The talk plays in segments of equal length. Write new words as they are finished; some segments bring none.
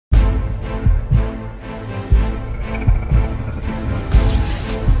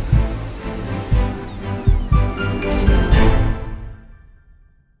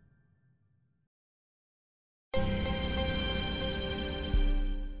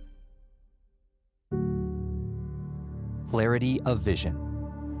clarity of vision.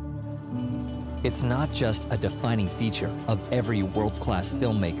 It's not just a defining feature of every world-class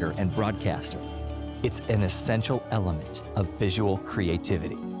filmmaker and broadcaster. It's an essential element of visual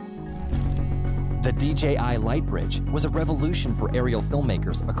creativity. The DJI Lightbridge was a revolution for aerial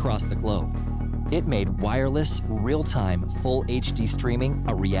filmmakers across the globe. It made wireless, real-time, full HD streaming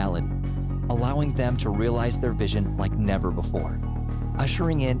a reality, allowing them to realize their vision like never before,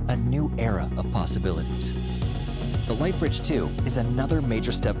 ushering in a new era of possibilities. The Lightbridge 2 is another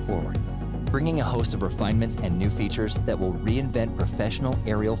major step forward, bringing a host of refinements and new features that will reinvent professional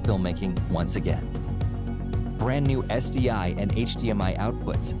aerial filmmaking once again. Brand new SDI and HDMI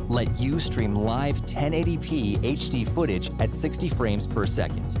outputs let you stream live 1080p HD footage at 60 frames per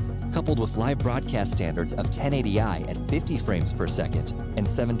second, coupled with live broadcast standards of 1080i at 50 frames per second and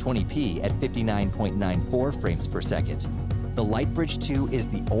 720p at 59.94 frames per second. The Lightbridge 2 is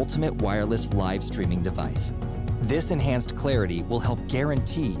the ultimate wireless live streaming device. This enhanced clarity will help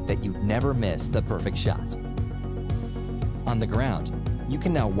guarantee that you never miss the perfect shot. On the ground, you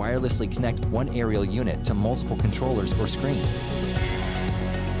can now wirelessly connect one aerial unit to multiple controllers or screens.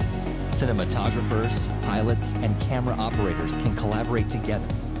 Cinematographers, pilots, and camera operators can collaborate together,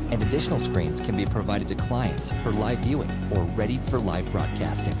 and additional screens can be provided to clients for live viewing or ready for live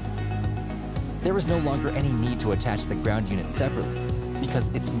broadcasting. There is no longer any need to attach the ground unit separately because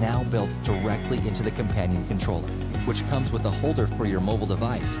it's now built directly into the companion controller, which comes with a holder for your mobile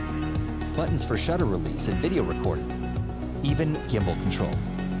device, buttons for shutter release and video recording, even gimbal control.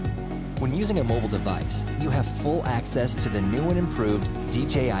 When using a mobile device, you have full access to the new and improved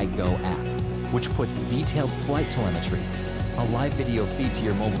DJI Go app, which puts detailed flight telemetry, a live video feed to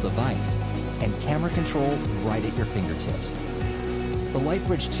your mobile device, and camera control right at your fingertips. The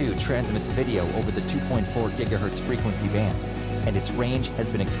Lightbridge 2 transmits video over the 2.4 GHz frequency band, and its range has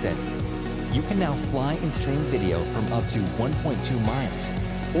been extended. You can now fly and stream video from up to 1.2 miles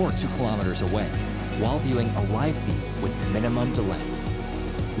or 2 kilometers away, while viewing a live feed with minimum delay.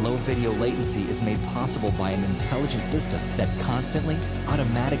 Low video latency is made possible by an intelligent system that constantly,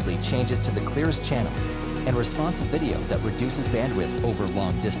 automatically changes to the clearest channel and responsive video that reduces bandwidth over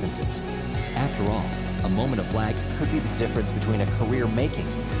long distances. After all, a moment of lag could be the difference between a career-making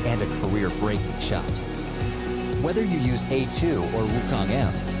and a career-breaking shot. Whether you use A2 or Wukong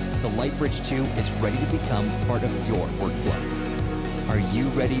M, the Lightbridge 2 is ready to become part of your workflow. Are you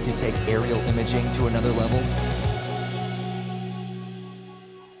ready to take aerial imaging to another level?